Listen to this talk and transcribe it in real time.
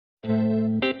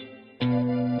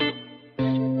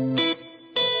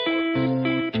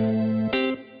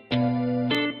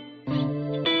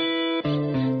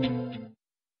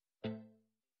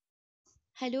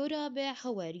رابع,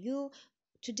 how are you?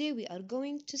 Today we are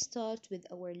going to start with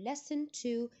our lesson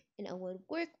 2 in our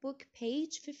workbook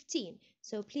page 15.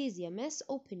 So please ya miss,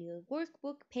 open your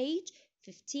workbook page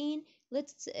 15.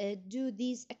 Let's do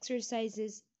these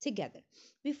exercises together.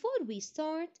 Before we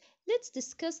start, let's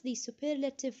discuss the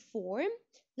superlative form.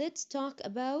 Let's talk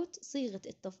about صيغة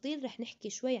التفضيل. رح نحكي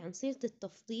شوي عن صيغة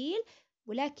التفضيل,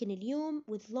 ولكن اليوم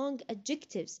with long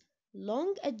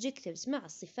adjectives مع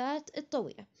الصفات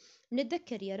الطويلة.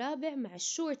 نتذكر يا رابع مع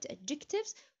الشورت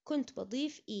adjectives كنت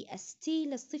بضيف est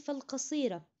للصفة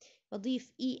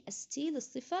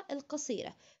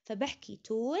القصيرة, فبحكي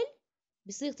tall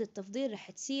بصيغة التفضيل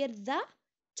رح تصير the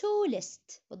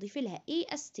tallest, بضيف لها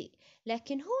est.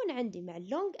 لكن هون عندي مع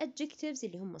long adjectives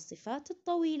اللي هم الصفات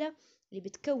الطويلة اللي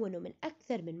بتكونوا من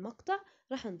أكثر من مقطع,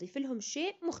 رح نضيف لهم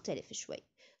شيء مختلف شوي.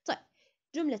 طيب,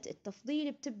 جملة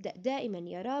التفضيل بتبدأ دائما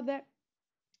يا رابع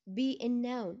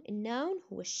بالnoun.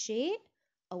 الnoun هو الشيء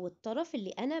أو الطرف اللي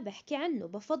أنا بحكي عنه,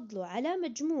 بفضله على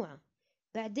مجموعة.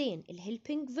 بعدين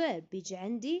helping verb بيجي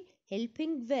عندي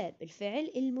helping verb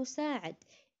الفعل المساعد,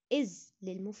 is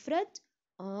للمفرد,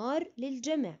 are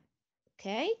للجمع.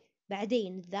 اوكي,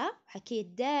 بعدين the, حكيت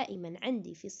دائما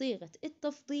عندي في صيغة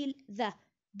التفضيل the,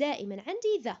 دائما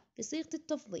عندي the في صيغة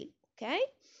التفضيل. اوكي,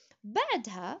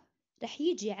 بعدها رح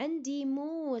يجي عندي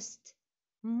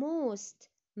most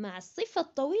مع الصفة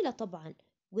الطويلة طبعا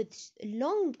with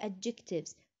long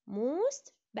adjectives,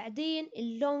 most بعدين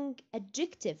long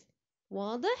adjective.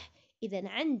 واضح؟ إذا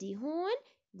عندي هون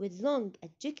with long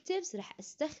adjectives رح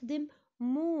أستخدم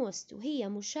most, وهي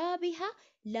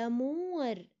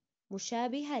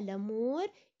مشابهة لمور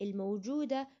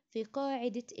الموجودة في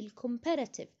قاعدة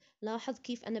الcomparative. لاحظ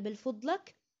كيف أنا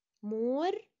بلفظلك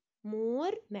more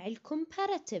مع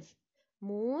الcomparative,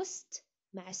 most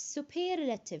مع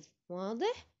السوبرلاتيف.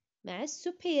 واضح؟ مع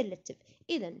السوبرلاتيف.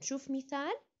 إذا نشوف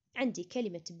مثال, عندي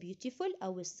كلمة beautiful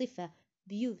أو الصفة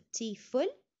beautiful,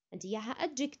 عندي إياها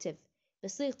adjective,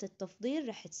 بصيغة التفضيل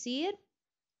رح تصير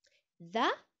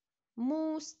the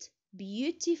most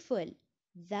beautiful,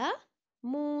 the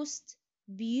most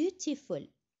beautiful.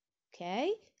 okay.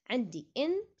 عندي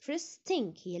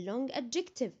interesting هي long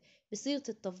adjective, بصيغة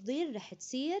التفضيل رح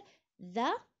تصير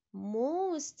the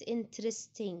most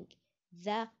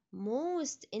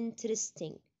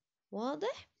interesting.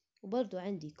 واضح؟ وبرضو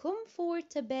عندي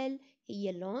comfortable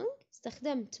هي long,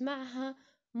 استخدمت معها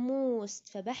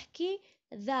most, فبحكي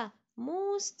the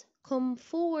most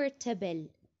comfortable.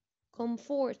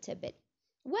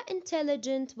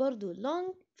 وintelligent برضو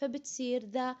long, فبتصير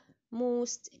the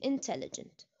most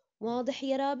intelligent. واضح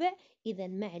يا رابع؟ إذا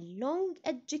مع long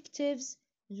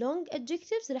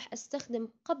adjectives رح أستخدم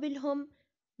قبلهم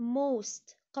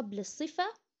most قبل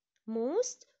الصفة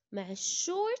most, مع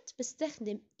الشورت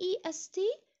بستخدم est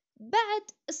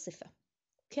بعد الصفة.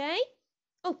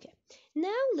 Okay.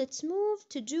 Now let's move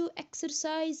to do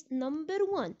exercise number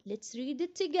 1. Let's read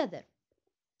it together.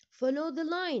 Follow the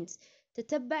lines.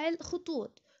 تتبع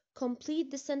الخطوط.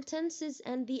 Complete the sentences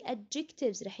and the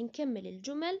adjectives. رح نكمل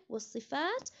الجمل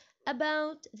والصفات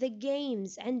about the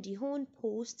games. عندي هون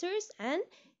posters and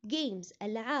games,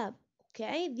 ألعاب.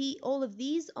 Okay, all of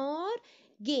these are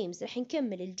games. رح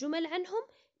نكمل الجمل عنهم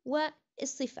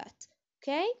والصفات.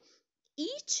 Okay,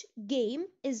 each game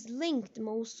is linked,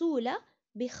 موصولة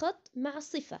بخط مع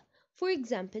صفة. For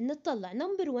example, نطلع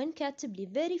number 1 كاتب لي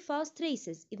very fast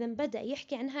races, إذا بدأ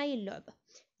يحكي عن هاي اللعبة.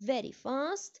 very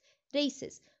fast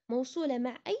races موصولة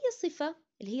مع أي صفة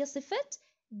اللي هي صفة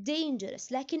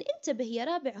dangerous, لكن انتبه يا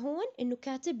رابع هون إنه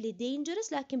كاتب لي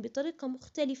dangerous لكن بطريقة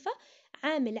مختلفة,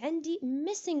 عامل عندي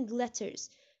missing letters,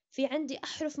 في عندي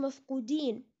أحرف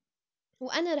مفقودين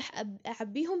وأنا رح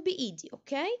أعبيهم بإيدي.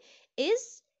 أوكي,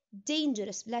 is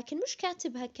dangerous لكن مش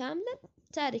كاتبها كاملة,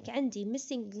 تارك عندي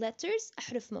missing letters,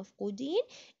 أحرف مفقودين.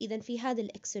 إذا في هذا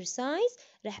الإكسرسايز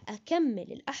رح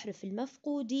أكمل الأحرف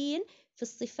المفقودين في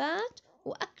الصفات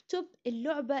وأكتب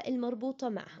اللعبة المربوطة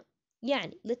معها.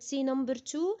 يعني let's see number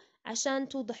 2 عشان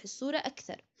توضح الصورة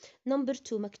أكثر. number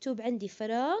 2 مكتوب عندي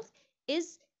فراغ is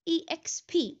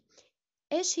exp.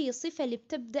 إيش هي الصفة اللي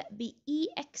بتبدأ ب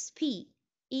exp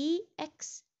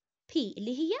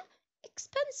اللي هي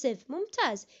expensive.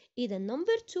 ممتاز. إذا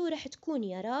number 2 رح تكون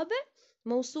يا رابع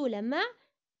موصولة مع,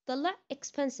 طلع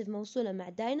expensive موصولة مع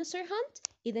dinosaur hunt.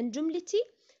 إذا جملتي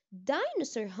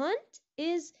dinosaur hunt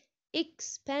is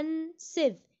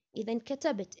expensive. إذا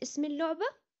كتبت اسم اللعبة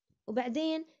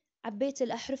وبعدين عبيت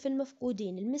الأحرف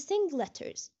المفقودين missing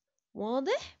letters.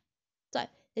 واضح؟ طيب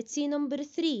let's see number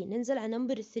 3. ننزل على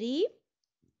number 3.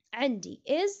 عندي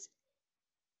is,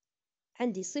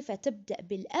 عندي صفة تبدأ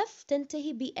بالF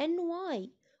تنتهي ny.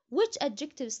 Which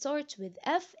adjective starts with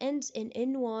F ends in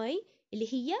ny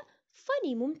اللي هي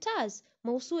funny ممتاز،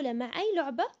 موصولة مع أي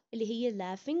لعبة اللي هي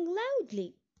laughing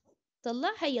loudly.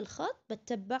 طلع هي الخط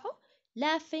بتتبعه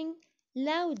laughing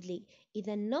loudly.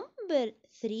 إذا number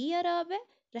 3 يا رابع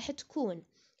راح تكون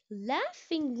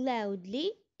laughing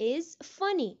loudly is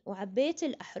funny وعبيت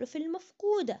الأحرف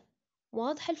المفقودة.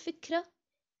 واضحة الفكرة؟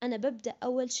 أنا ببدأ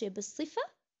أول شيء بالصفة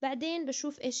بعدين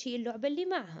بشوف إيش هي اللعبة اللي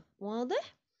معها.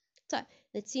 واضح؟ طيب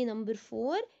let's see number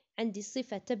 4. عندي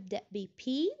صفة تبدأ ب P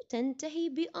وتنتهي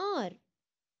ب R.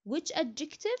 which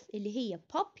adjective اللي هي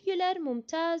popular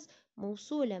ممتاز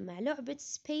موصولة مع لعبة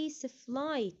space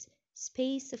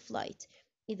flight.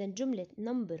 إذا جملة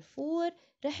number 4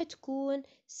 راح تكون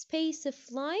space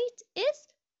flight is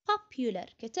popular.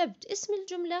 كتبت اسم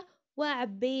الجملة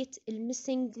وعبيت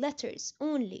missing letters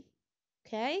only.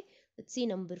 Okay, let's see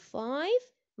number 5.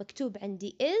 مكتوب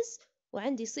عندي is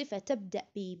وعندي صفة تبدأ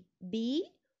ب B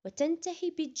وتنتهي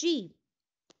ب G.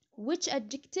 which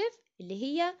adjective اللي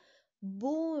هي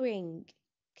boring.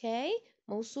 okay,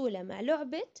 موصولة مع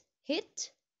لعبة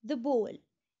hit the ball.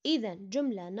 إذا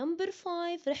جملة number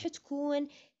 5 راح تكون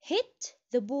hit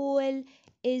the ball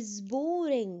is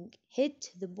boring.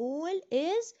 hit the ball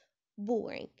is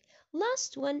boring.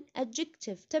 last one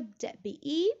adjective تبدأ ب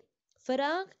E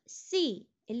فراغ C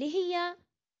اللي هي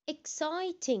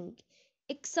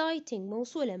exciting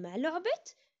موصولة مع لعبة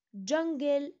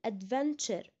jungle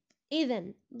adventure.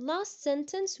 إذا last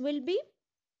sentence will be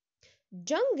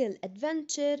jungle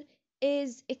adventure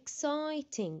is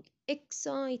exciting.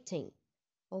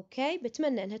 اوكي،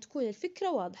 بتمنى انها تكون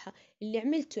الفكرة واضحة. اللي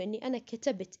عملته اني انا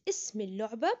كتبت اسم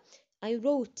اللعبة I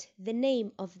wrote the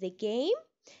name of the game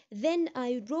then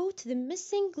I wrote the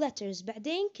missing letters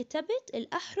بعدين كتبت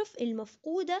الأحرف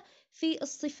المفقودة في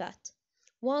الصفات.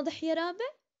 واضح يا رابع؟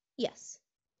 Yes.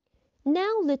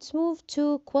 Now let's move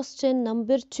to question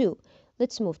number 2.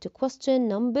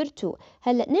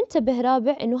 هلأ ننتبه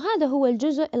رابع إنه هذا هو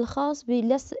الجزء الخاص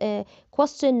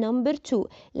question number 2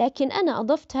 لكن أنا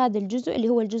أضفت هذا الجزء اللي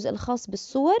هو الجزء الخاص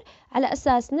بالصور على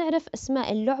أساس نعرف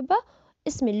أسماء اللعبة،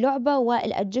 اسم اللعبة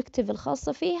والأدجكتيف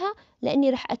الخاصة فيها لأني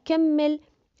رح أكمل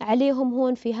عليهم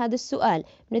هون في هذا السؤال.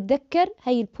 نتذكر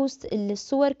هاي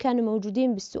الصور كانوا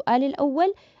موجودين بالسؤال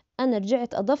الأول، أنا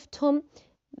رجعت أضفتهم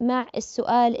مع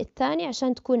السؤال الثاني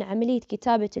عشان تكون عملية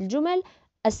كتابة الجمل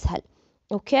أسهل.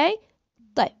 أوكي؟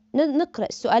 طيب نقرأ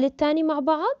السؤال الثاني مع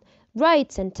بعض.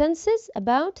 Write sentences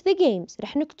about the games.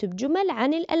 رح نكتب جمل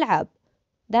عن الألعاب.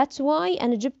 That's why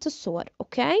أنا جبت الصور.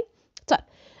 أوكي؟ طيب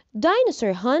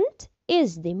Dinosaur Hunt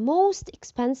is the most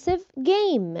expensive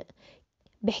game.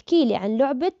 بحكي لي عن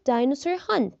لعبة Dinosaur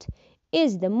Hunt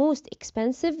is the most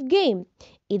expensive game.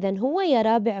 إذا هو يا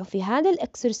رابع في هذا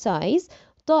الإكسرسايز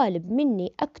طالب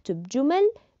مني أكتب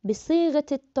جمل بصيغة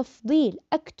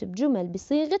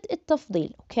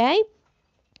التفضيل. أوكي؟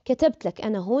 كتبت لك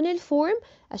أنا هون الفورم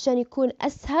عشان يكون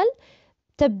أسهل.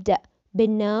 تبدأ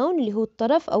بالناون اللي هو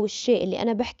الطرف أو الشيء اللي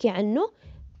أنا بحكي عنه،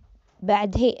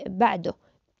 بعده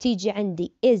تيجي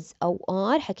عندي is أو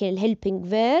are، حكينا helping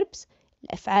verbs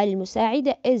الأفعال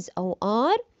المساعدة is أو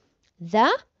are،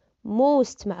 the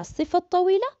most مع الصفة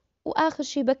الطويلة، وآخر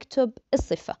شي بكتب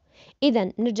الصفة.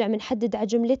 إذا نرجع بنحدد على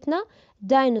جملتنا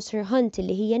dinosaur hunt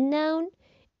اللي هي الناون،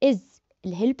 is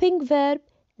الhelping verb،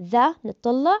 the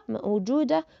نطلع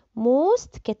موجودة،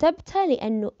 most كتبتها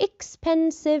لأنه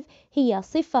expensive هي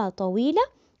صفة طويلة،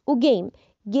 وgame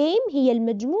هي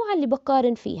المجموعة اللي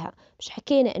بقارن فيها. مش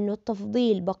حكينا إنه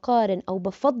التفضيل بقارن أو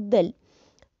بفضل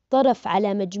طرف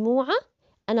على مجموعة،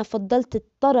 أنا فضلت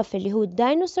الطرف اللي هو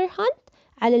الديناصور هانت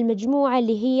على المجموعة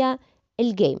اللي هي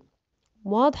الجيم.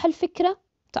 واضحة الفكرة؟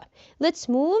 طيب let's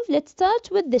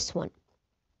start with this one.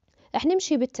 رح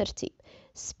نمشي بالترتيب.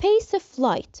 space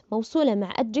flight موصولة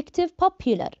مع adjective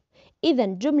popular. إذا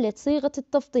جملة صيغة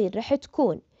التفضيل رح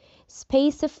تكون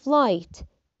space flight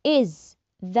is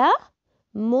the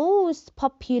most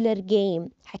popular game.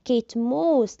 حكيت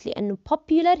most لأنه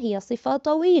popular هي صفة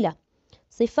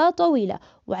طويلة،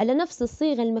 وعلى نفس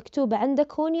الصيغة المكتوبة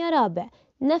عندك هون يا رابع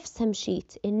نفسها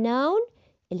مشيت الناون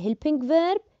الهيلبينج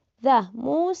فيرب the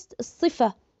most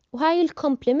الصفة، وهاي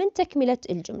الكومبلمنت تكملة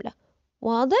الجملة.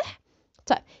 واضح؟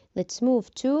 طيب let's move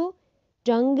to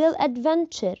jungle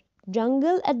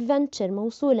adventure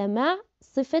موصولة مع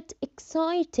صفة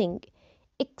exciting.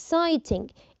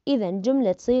 إذا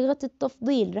جملة صيغة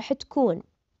التفضيل رح تكون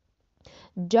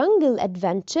jungle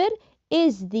adventure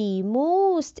is the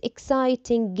most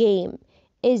exciting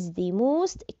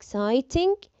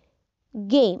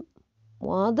game.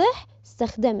 واضح؟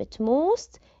 استخدمت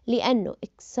most لأنه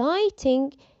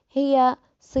exciting هي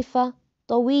صفة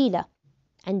طويلة.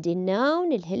 عندي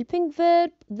الnoun الhelping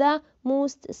verb the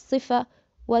most الصفة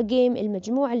وgame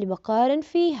المجموعة اللي بقارن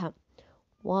فيها.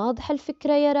 واضحة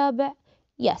الفكرة يا رابع؟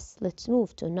 Yes, let's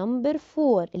move to number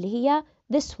 4 اللي هي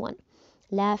this one.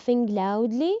 Laughing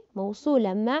loudly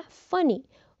موصولة مع funny.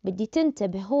 بدي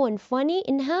تنتبه هون funny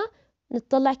إنها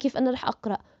نطلع كيف أنا رح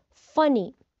أقرأ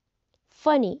funny.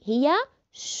 funny هي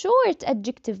short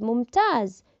adjective.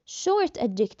 ممتاز، short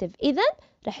adjective. إذن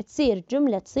رح تصير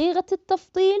جملة صيغة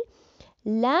التفضيل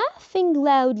Laughing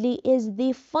loudly is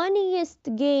the funniest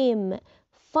game.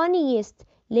 funniest.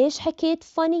 ليش حكيت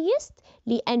funniest؟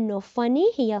 لأنه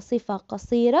funny هي صفة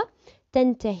قصيرة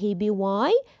تنتهي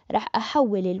بواي، رح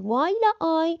أحول الواي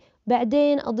لآي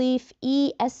بعدين أضيف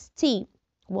est.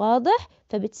 واضح؟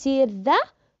 فبتصير the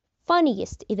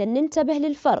funniest. إذا ننتبه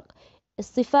للفرق،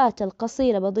 الصفات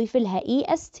القصيرة بضيف لها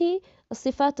est،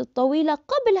 الصفات الطويلة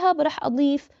قبلها برح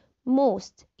أضيف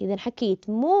most. إذا حكيت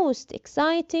most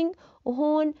exciting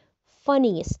وهون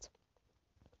funniest.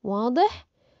 واضح؟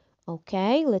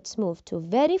 Okay, let's move to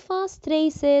very fast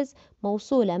races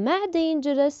موصولة مع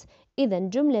dangerous. إذا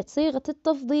جملة صيغة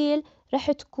التفضيل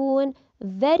رح تكون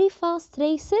very fast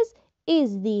races is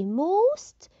the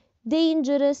most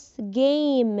dangerous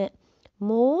game.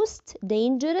 most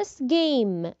dangerous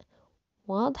game.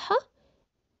 واضحة؟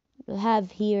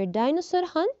 have here dinosaur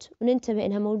hunt وننتبه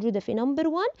إنها موجودة في number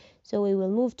 1. So we will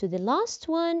move to the last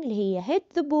one اللي هي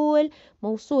hit the ball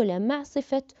موصولة مع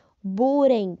صفة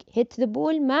boring. hit the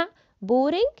ball مع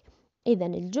boring. إذا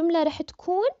الجملة رح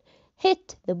تكون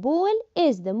hit the ball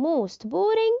is the most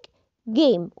boring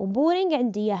game. وboring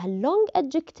عندي إياها long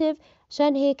adjective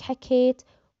عشان هيك حكيت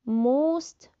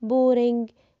most boring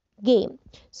game.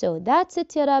 So that's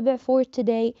it يا رابع for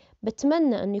today.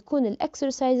 بتمنى أن يكون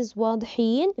الexercises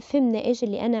واضحين، فهمنا إيش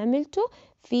اللي أنا عملته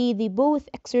في the both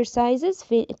exercises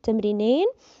في التمرينين.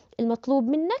 المطلوب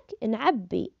منك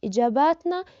نعبي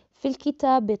إجاباتنا في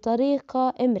الكتاب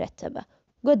بطريقة مرتبة.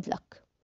 Good luck.